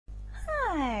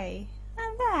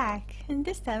back, and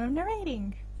this time I'm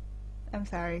narrating. I'm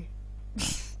sorry.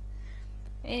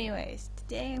 Anyways,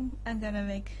 today I'm gonna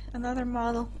make another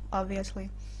model, obviously.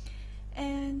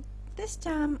 And this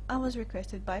time I was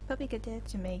requested by Pika-girl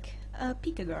to make a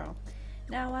Pika-girl.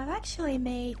 Now I've actually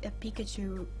made a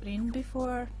Pikachu Rin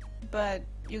before, but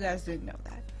you guys didn't know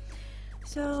that.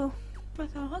 So I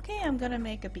thought, okay, I'm gonna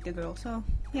make a Pika-girl, so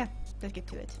yeah, let's get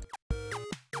to it.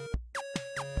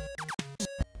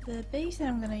 The base that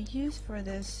I'm gonna use for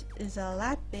this is a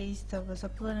lat base that was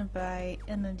uploaded by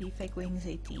MMD Fake Wings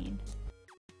 18.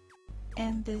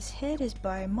 And this head is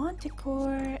by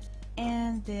Manticore,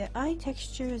 and the eye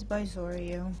texture is by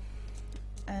Zorio.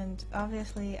 And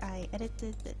obviously I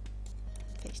edited the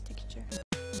face texture.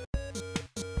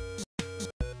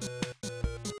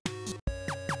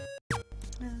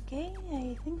 Okay,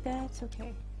 I think that's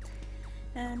okay.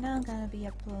 And now I'm gonna be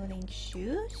uploading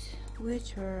shoes,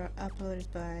 which were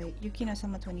uploaded by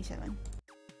Yukino-sama27.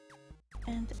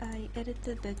 And I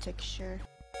edited the texture.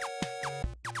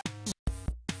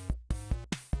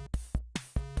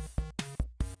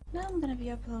 Now I'm gonna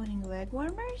be uploading leg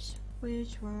warmers,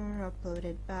 which were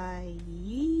uploaded by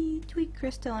Tweak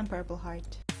Crystal and Purple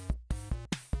Heart.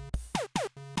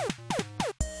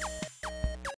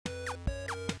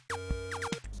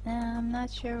 I'm not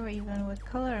sure even what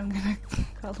color I'm gonna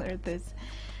color this.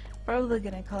 Probably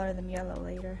gonna color them yellow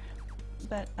later,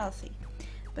 but I'll see.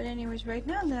 But anyways, right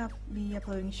now I'm gonna be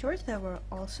uploading shorts that were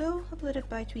also uploaded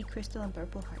by Tweak Crystal and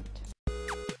Purple Heart.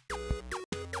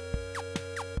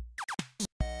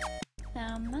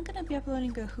 Now I'm not gonna be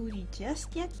uploading a hoodie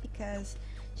just yet because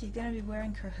she's gonna be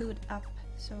wearing her hood up.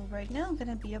 So right now I'm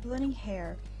gonna be uploading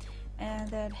hair, and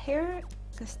that hair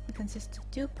consists of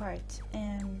two parts.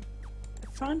 And the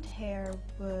front hair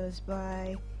was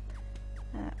by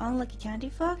Unlucky Candy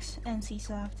Fox and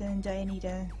Seasoft and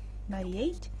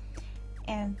Dianita98,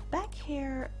 and back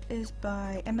hair is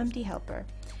by MMD Helper,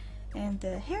 and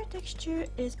the hair texture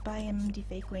is by MMD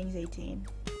Fake Wings 18.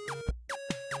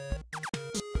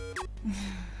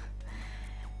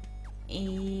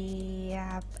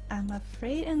 Yeah, I'm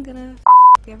afraid I'm gonna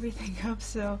f everything up,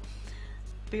 so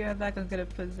be right back. I'm gonna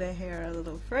put the hair a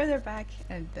little further back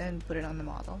and then put it on the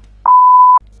model.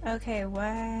 Okay,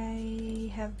 why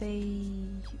have they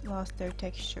lost their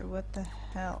texture? What the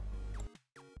hell?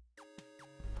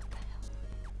 What the hell?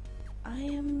 I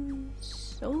am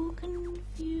so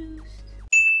confused.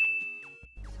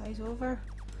 Size over?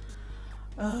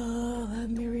 Oh, let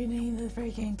me rename the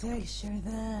freaking texture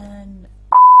then.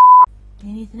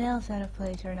 Anything else out of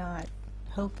place or not?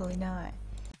 Hopefully not.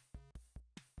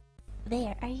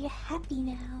 There, are you happy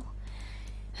now?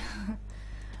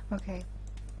 Okay.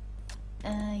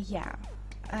 Yeah.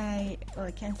 I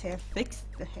can't say I fixed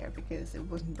the hair because it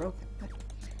wasn't broken, but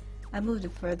I moved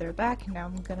it further back. Now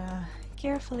I'm gonna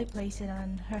carefully place it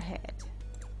on her head.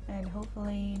 And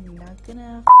hopefully not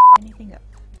gonna f anything up.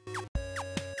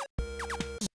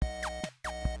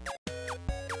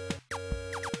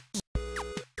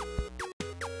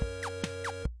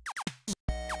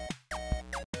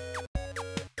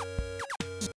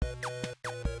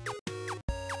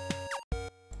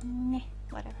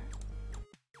 Whatever.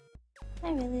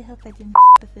 I really hope I didn't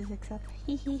f the physics up.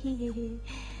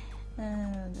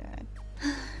 Oh god.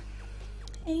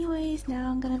 Anyways, now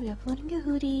I'm gonna be uploading a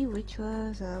hoodie, which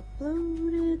was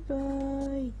uploaded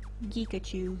by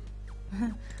Pikachu.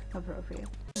 Appropriate.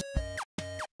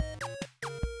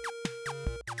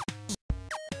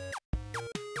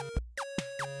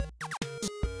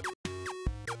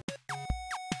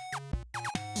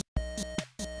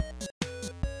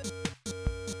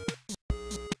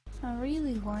 I'm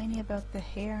really whiny about the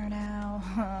hair now.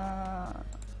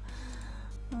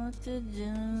 What to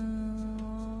do?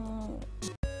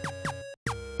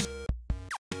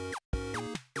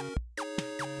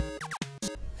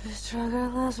 The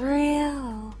struggle is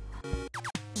real.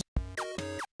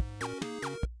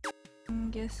 I'm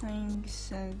guessing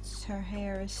since her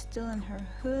hair is still in her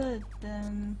hood,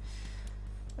 then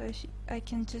I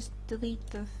can just delete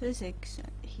the physics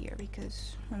here,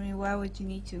 because I mean, why would you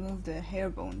need to move the hair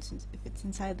bones if it's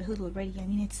inside the hood already? I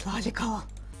mean, it's logical.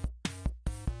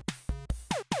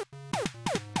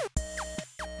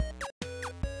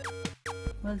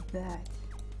 What's that?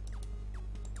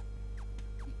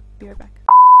 Be right back.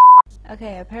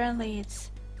 Okay, apparently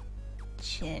it's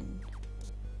chin.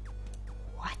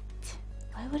 What?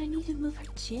 Why would I need to move her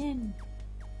chin?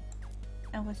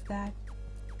 And what's that?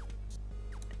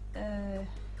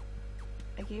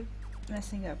 I keep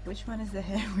messing up. Which one is the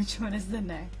head? Which one is the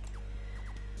neck?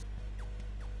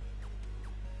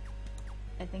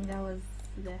 I think that was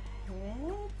the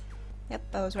head? Yep,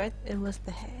 I was right. It was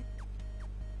the head.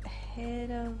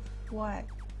 Head of what?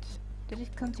 Did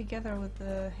it come together with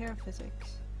the hair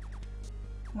physics?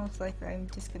 Most likely. I'm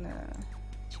just gonna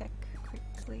check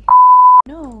quickly.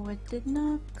 No, it did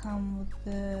not come with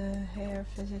the hair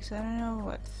physics. I don't know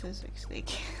what physics they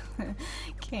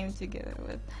came together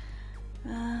with.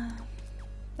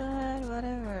 But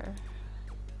whatever.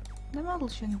 The model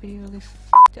shouldn't be really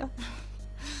f***ed up.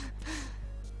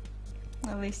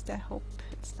 At least I hope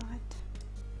it's not.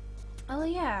 Oh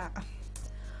yeah.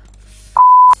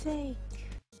 F***'s sake.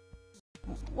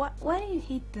 Why do you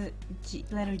hate the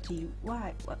letter G?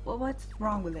 Why? What's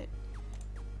wrong with it?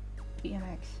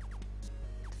 BMX.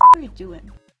 What are you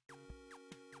doing?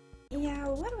 Yeah,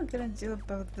 what are we gonna do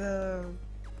about the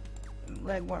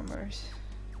leg warmers?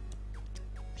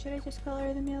 Should I just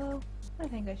color them yellow? I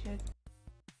think I should.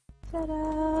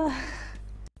 Ta-da!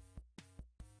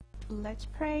 Let's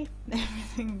pray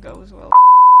everything goes well.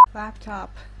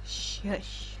 Laptop.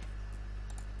 Shush.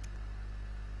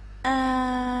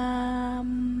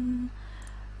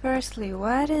 Firstly,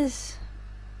 why?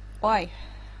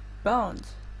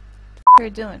 Bones. What are you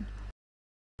doing?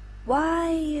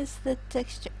 Why is the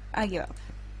texture... I give up.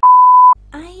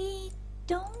 I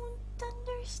don't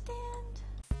understand.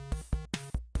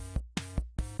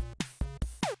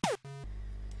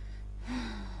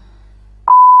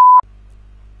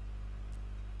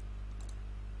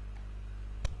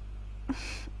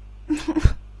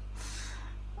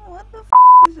 What the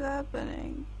f is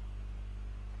happening?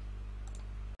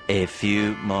 A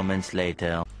few moments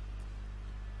later.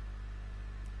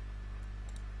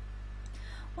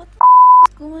 What the f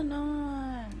is going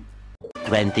on?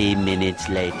 20 minutes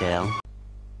later.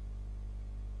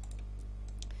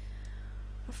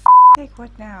 For f sake,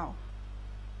 what now?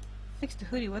 Fix the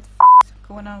hoodie, what the f is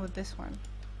going on with this one?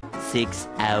 6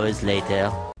 hours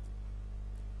later.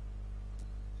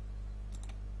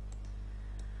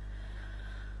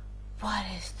 What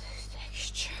is this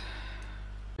texture?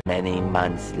 Many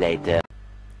months later.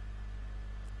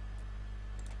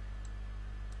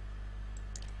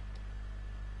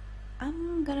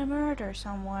 I'm gonna murder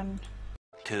someone.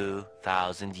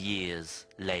 2,000 years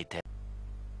later.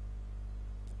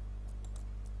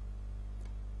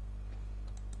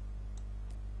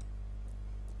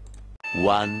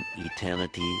 One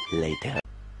eternity later.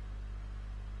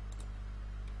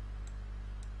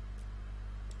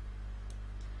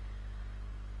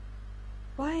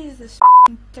 Why is this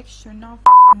texture not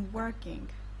working?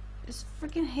 Is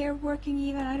freaking hair working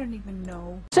even? I don't even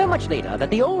know. So much later that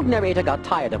the old narrator got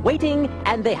tired of waiting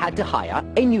and they had to hire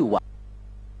a new one.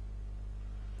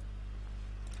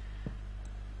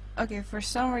 Okay, for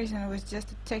some reason it was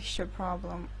just a texture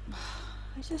problem.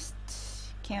 I just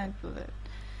can't do it.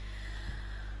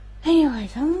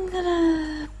 Anyways, I'm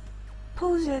gonna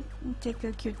pose it and take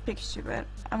a cute picture, but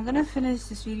I'm gonna finish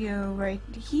this video right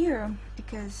here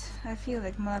because I feel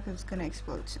like my laptop's gonna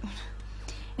explode soon.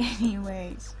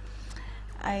 Anyways,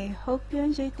 I hope you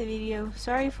enjoyed the video.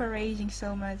 Sorry for raging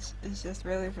so much, it's just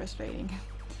really frustrating.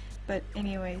 But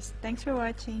anyways, thanks for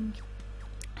watching.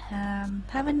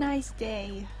 Have a nice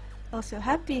day. Also,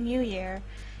 Happy New Year,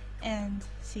 and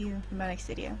see you in my next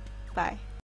video. Bye.